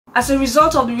As a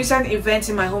result of the recent events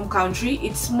in my home country,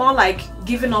 it's more like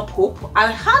giving up hope. I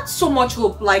had so much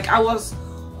hope, like I was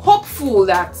hopeful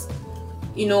that,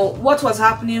 you know, what was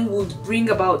happening would bring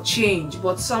about change,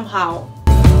 but somehow.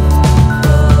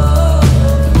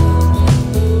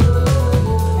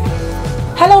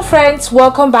 Hello friends,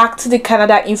 welcome back to the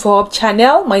Canada Info Hub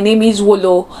channel. My name is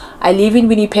Wolo. I live in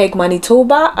Winnipeg,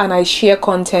 Manitoba, and I share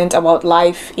content about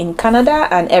life in Canada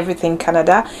and everything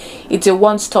Canada. It's a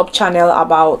one-stop channel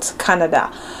about Canada.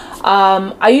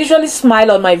 I usually smile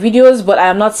on my videos, but I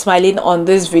am not smiling on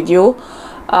this video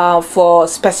for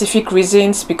specific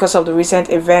reasons because of the recent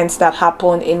events that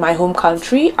happened in my home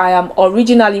country. I am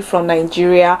originally from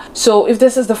Nigeria, so if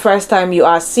this is the first time you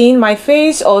are seeing my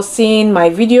face or seeing my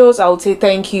videos, I would say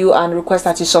thank you and request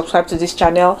that you subscribe to this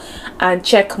channel and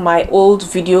check my old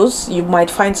videos. You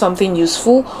might find something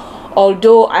useful,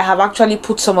 although I have actually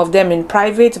put some of them in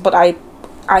private, but I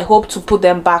hope to put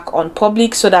them back on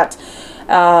public so that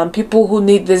people who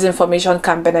need this information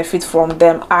can benefit from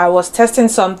them. I was testing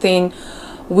something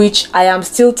which I am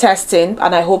still testing,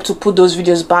 and I hope to put those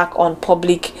videos back on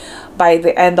public by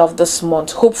the end of this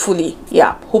month, hopefully.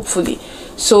 Yeah, hopefully.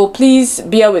 So please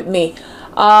bear with me.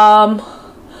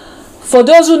 For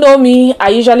those who know me, I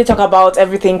usually talk about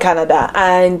everything Canada,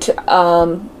 and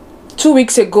 2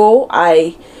 weeks ago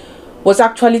I was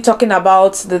actually talking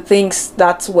about the things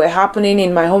that were happening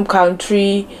in my home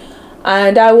country,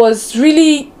 and I was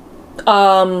really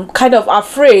kind of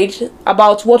afraid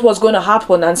about what was going to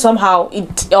happen, and somehow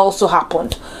it also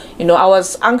happened. You know, I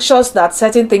was anxious that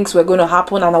certain things were going to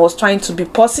happen, and I was trying to be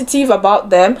positive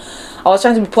about them. I was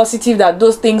trying to be positive that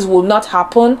those things will not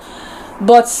happen,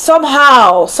 but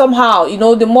somehow, you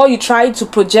know, the more you try to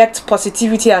project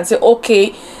positivity and say,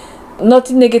 okay,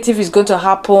 nothing negative is going to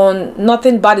happen,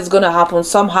 nothing bad is going to happen,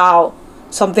 somehow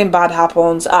something bad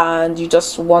happens, and you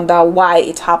just wonder why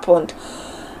it happened.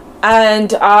 And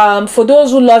for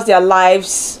those who lost their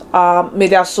lives, may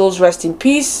their souls rest in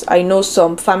peace. I know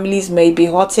some families may be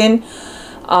hurting,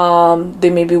 they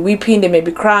may be weeping, they may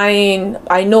be crying.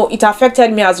 I know it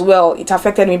affected me as well. It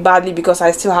affected me badly because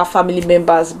I still have family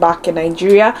members back in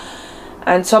Nigeria,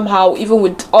 and somehow, even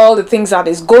with all the things that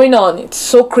is going on, it's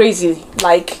so crazy.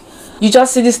 Like, you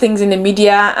just see these things in the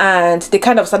media and they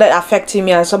kind of started affecting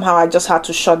me, and somehow I just had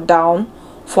to shut down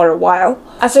for a while.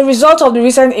 As a result of the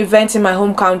recent events in my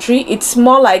home country, it's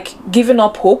more like giving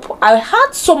up hope. I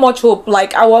had so much hope,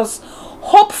 like I was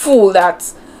hopeful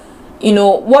that, you know,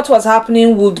 what was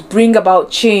happening would bring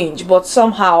about change, but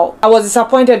somehow I was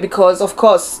disappointed because, of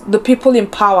course, the people in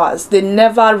powers, they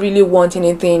never really want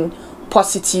anything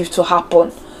positive to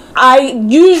happen. I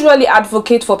usually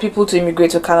advocate for people to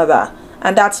immigrate to Canada,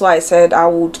 and that's why I said I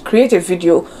would create a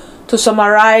video to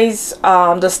summarize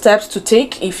the steps to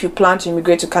take if you plan to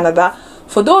immigrate to Canada.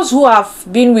 For those who have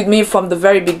been with me from the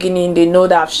very beginning, they know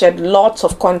that I've shared lots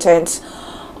of content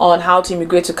on how to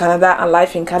immigrate to Canada and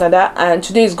life in Canada, and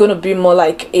today is going to be more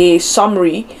like a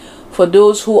summary. For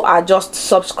those who are just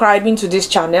subscribing to this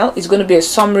channel, it's going to be a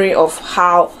summary of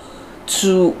how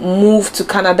to move to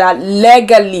Canada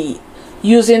legally,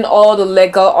 using all the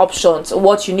legal options,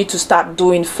 what you need to start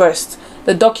doing first,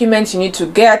 the documents you need to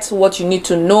get, what you need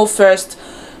to know first,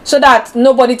 so that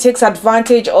nobody takes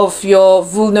advantage of your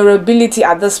vulnerability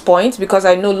at this point, because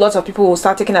I know lots of people will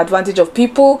start taking advantage of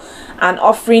people and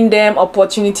offering them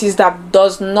opportunities that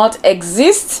does not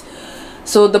exist.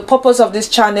 So the purpose of this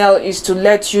channel is to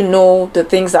let you know the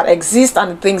things that exist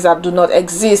and the things that do not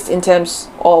exist in terms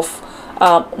of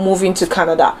moving to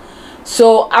Canada.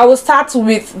 So I will start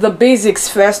with the basics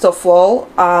first of all,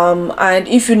 and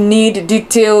if you need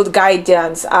detailed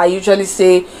guidance, I usually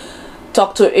say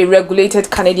talk to a regulated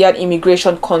Canadian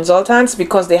immigration consultant,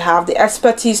 because they have the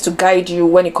expertise to guide you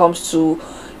when it comes to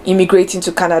immigrating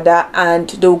to Canada, and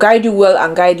they'll guide you well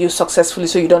and guide you successfully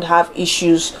so you don't have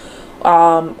issues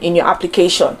in your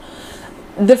application.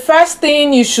 The first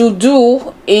thing you should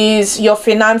do is your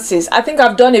finances. I think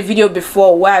I've done a video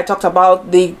before where I talked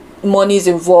about the monies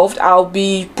involved. I'll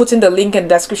be putting the link in the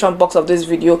description box of this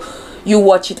video. You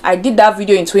watch it. I did that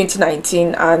video in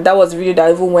 2019, and that was a video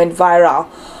that even went viral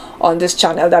on this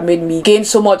channel, that made me gain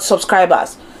so much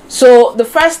subscribers. So the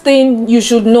first thing you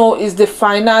should know is the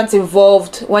finance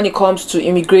involved when it comes to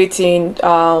immigrating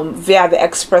via the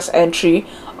express entry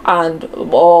and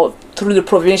or through the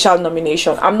provincial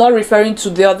nomination. I'm not referring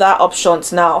to the other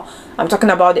options now. I'm talking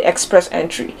about the express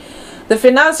entry. The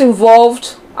finance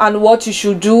involved and what you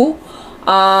should do,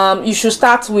 you should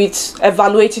start with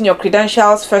evaluating your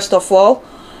credentials first of all,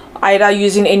 either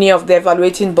using any of the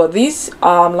evaluating bodies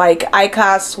like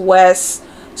ICAS, WES,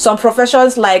 some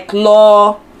professions like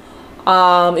law,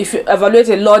 If you evaluate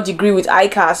a law degree with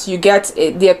ICAS, you get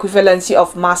the equivalency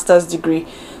of master's degree.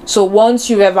 So once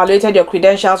you've evaluated your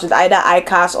credentials with either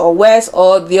ICAS or WES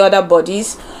or the other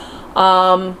bodies,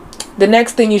 the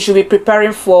next thing you should be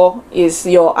preparing for is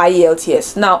your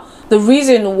IELTS. Now, the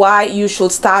reason why you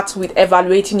should start with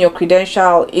evaluating your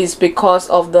credential is because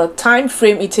of the time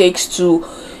frame it takes to,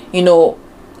 you know,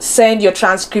 send your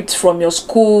transcript from your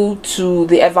school to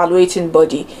the evaluating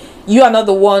body. You are not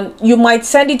the one. You might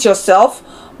send it yourself,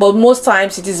 but most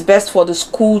times it is best for the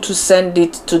school to send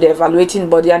it to the evaluating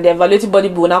body, and the evaluating body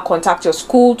will now contact your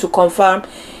school to confirm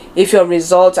if your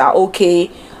results are okay,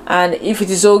 and if it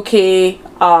is okay,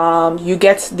 you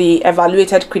get the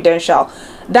evaluated credential.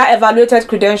 That evaluated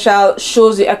credential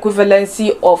shows the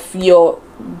equivalency of your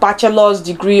bachelor's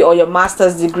degree or your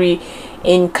master's degree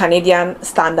in Canadian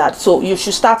standard. So you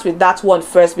should start with that one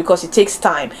first, because it takes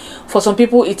time. For some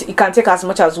people it can take as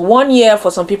much as 1 year, for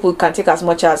some people it can take as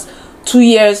much as 2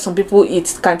 years, some people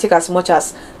it can take as much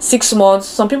as 6 months,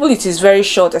 some people it is very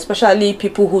short, especially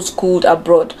people who schooled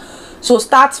abroad. So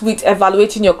start with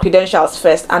evaluating your credentials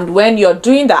first, and when you're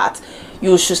doing that,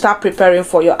 you should start preparing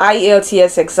for your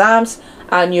IELTS exams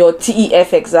and your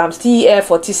TEF exams.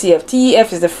 TEF or TCF.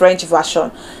 TEF is the French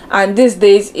version, and these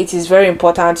days it is very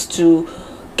important to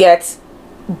get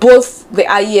both the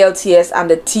IELTS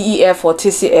and the TEF or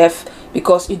TCF,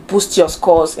 because it boosts your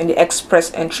scores in the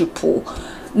express entry pool.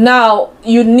 Now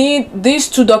you need these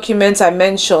two documents I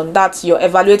mentioned, that's your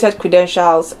evaluated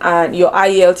credentials and your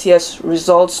IELTS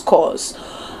results scores,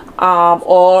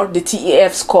 or the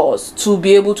TEF scores, to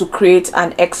be able to create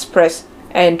an express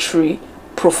entry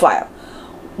profile.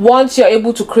 Once you're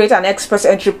able to create an express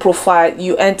entry profile,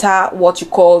 you enter what you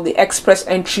call the express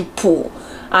entry pool,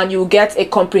 and you get a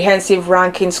comprehensive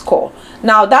ranking score.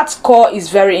 Now that score is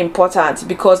very important,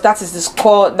 because that is the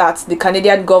score that the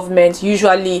Canadian government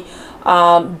usually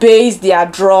base their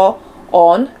draw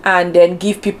on, and then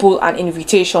give people an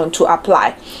invitation to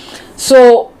apply.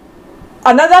 So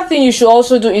another thing you should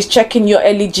also do is checking your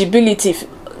eligibility,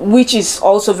 which is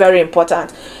also very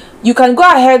important. You can go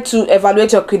ahead to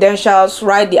evaluate your credentials,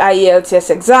 write the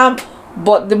IELTS exam,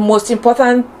 but the most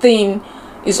important thing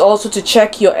is also to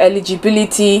check your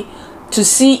eligibility to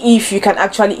see if you can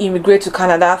actually immigrate to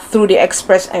Canada through the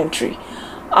express entry.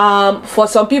 For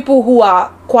some people who are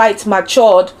quite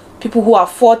matured, people who are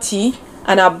 40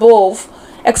 and above,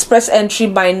 express entry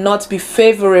might not be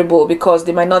favorable, because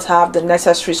they might not have the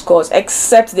necessary scores,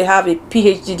 except they have a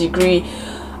PhD degree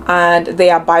and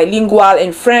they are bilingual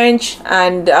in French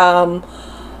and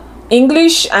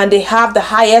English, and they have the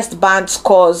highest band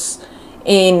scores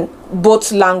in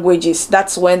both languages.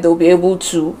 That's when they'll be able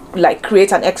to like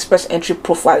create an express entry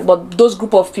profile. But those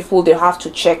group of people, they have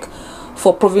to check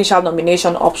for provincial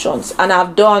nomination options, and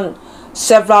I've done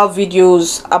several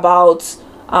videos about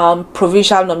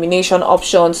provincial nomination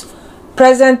options.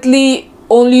 Presently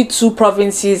only 2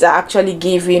 provinces are actually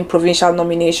giving provincial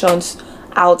nominations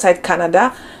outside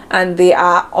Canada, and they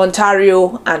are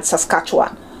Ontario and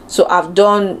Saskatchewan. So I've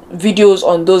done videos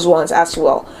on those ones as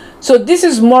well. So this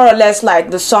is more or less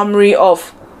like the summary of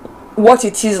what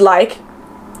it is like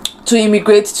to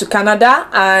immigrate to Canada,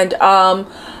 and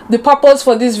the purpose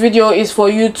for this video is for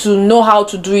you to know how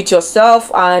to do it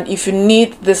yourself, and if you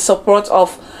need the support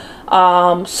of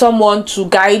someone to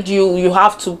guide you, you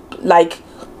have to like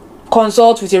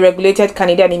consult with a regulated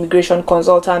Canadian immigration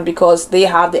consultant, because they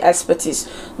have the expertise.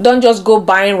 Don't just go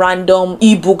buying random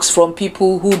ebooks from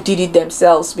people who did it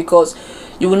themselves, because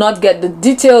you will not get the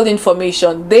detailed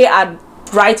information. They are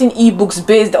writing ebooks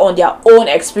based on their own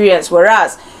experience,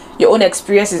 whereas your own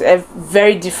experience is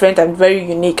very different and very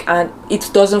unique, and it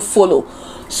doesn't follow.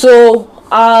 So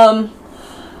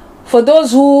for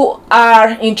those who are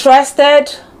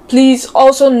interested, please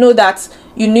also know that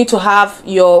you need to have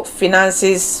your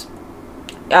finances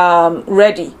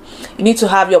ready. You need to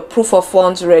have your proof of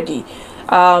funds ready.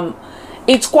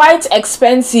 It's quite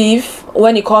expensive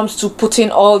when it comes to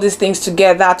putting all these things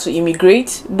together to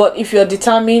immigrate, but if you're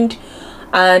determined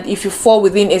and if you fall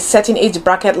within a certain age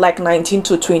bracket like 19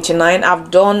 to 29,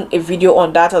 I've done a video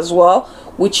on that as well,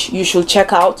 which you should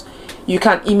check out. You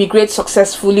can immigrate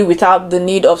successfully without the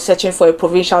need of searching for a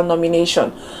provincial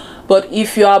nomination. But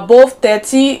if you are above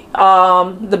 30,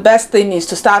 the best thing is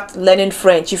to start learning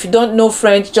French. If you don't know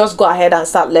French, just go ahead and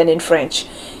start learning French.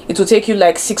 It will take you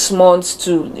like 6 months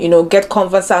to, you know, get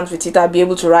conversant with it and be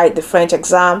able to write the French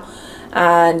exam,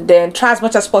 and then try as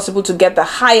much as possible to get the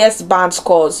highest band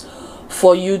scores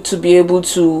for you to be able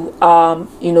to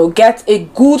you know, get a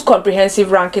good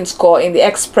comprehensive ranking score in the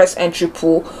express entry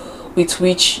pool, with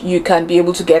which you can be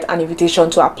able to get an invitation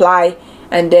to apply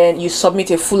and then you submit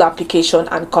a full application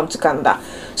and come to Canada.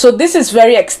 So this is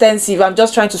very extensive. I'm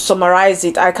just trying to summarize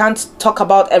it. I can't talk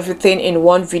about everything in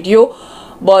one video,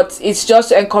 but it's just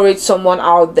to encourage someone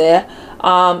out there.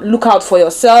 Look out for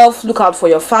yourself, look out for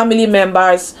your family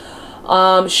members.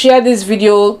 Share this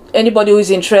video, anybody who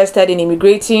is interested in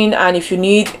immigrating, and if you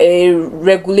need a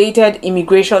regulated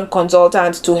immigration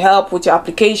consultant to help with your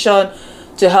application,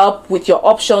 to help with your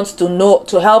options,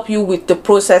 to help you with the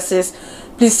processes,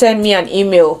 please send me an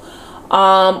email.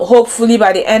 Hopefully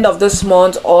by the end of this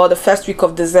month or the first week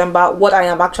of December, what I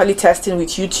am actually testing with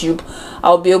YouTube,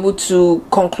 I'll be able to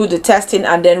conclude the testing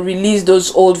and then release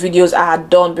those old videos I had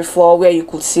done before where you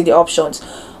could see the options.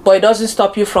 But it doesn't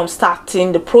stop you from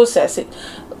starting the process.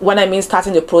 When I mean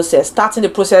starting the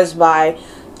process by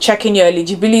checking your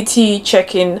eligibility,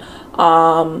 checking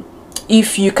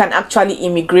if you can actually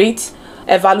immigrate,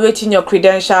 evaluating your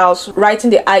credentials, writing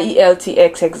the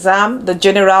IELTS exam, the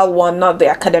general one, not the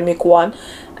academic one,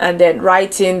 and then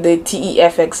writing the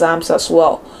TEF exams as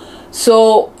well.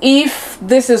 So if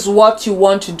this is what you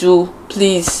want to do,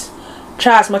 please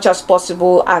try as much as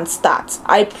possible and start.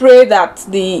 I pray that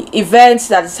the events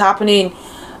that is happening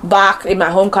back in my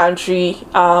home country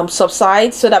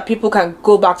subside, so that people can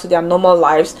go back to their normal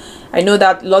lives. I know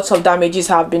that lots of damages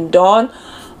have been done.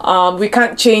 We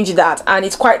can't change that, and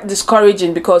it's quite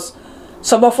discouraging because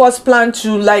some of us plan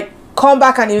to like come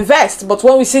back and invest, but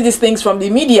when we see these things from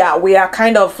the media, we are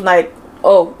kind of like,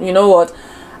 oh, you know what,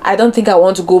 I don't think I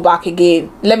want to go back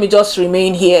again. Let me just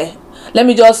remain here. Let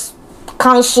me just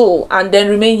cancel and then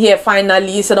remain here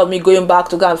finally, instead of me going back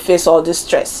to go and face all this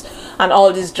stress and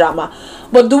all this drama.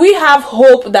 But do we have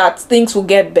hope that things will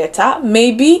get better?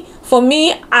 Maybe. For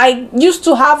me, I used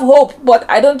to have hope, but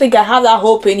I don't think I have that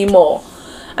hope anymore.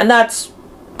 And that's,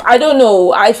 I don't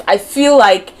know, I feel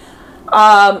like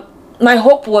my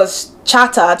hope was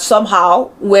shattered somehow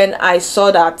when I saw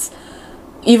that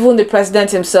even the president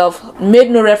himself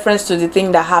made no reference to the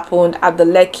thing that happened at the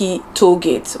Lekki toll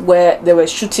gate where they were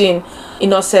shooting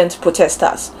innocent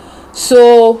protesters.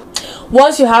 So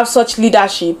once you have such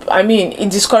leadership, I mean,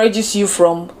 it discourages you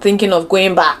from thinking of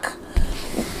going back.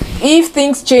 If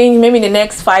things change, maybe in the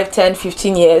next 5, 10,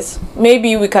 15 years,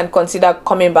 maybe we can consider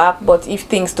coming back. But if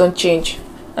things don't change,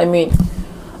 I mean,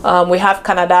 we have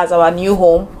Canada as our new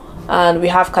home, and we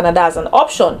have Canada as an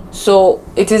option. So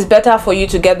it is better for you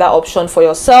to get that option for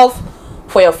yourself,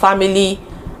 for your family,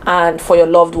 and for your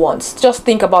loved ones. Just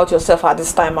think about yourself at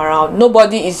this time around.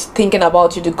 Nobody is thinking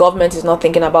about you. The government is not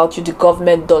thinking about you. The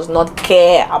government does not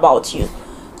care about you.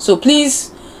 So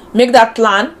please make that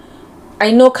plan. I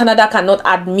know Canada cannot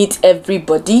admit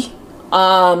everybody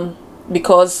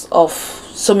because of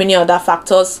so many other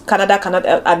factors. Canada cannot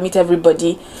admit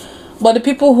everybody, but the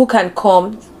people who can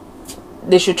come,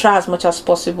 they should try as much as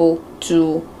possible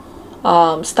to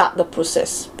start the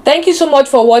process. Thank you so much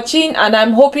for watching, and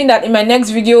I'm hoping that in my next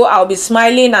video I'll be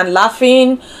smiling and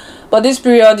laughing. But this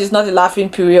period is not a laughing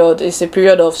period. It's a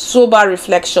period of sober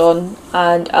reflection,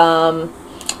 and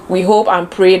we hope and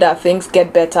pray that things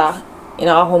get better in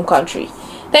our home country.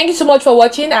 Thank you so much for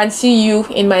watching, and see you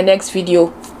in my next video.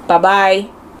 Bye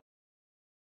bye.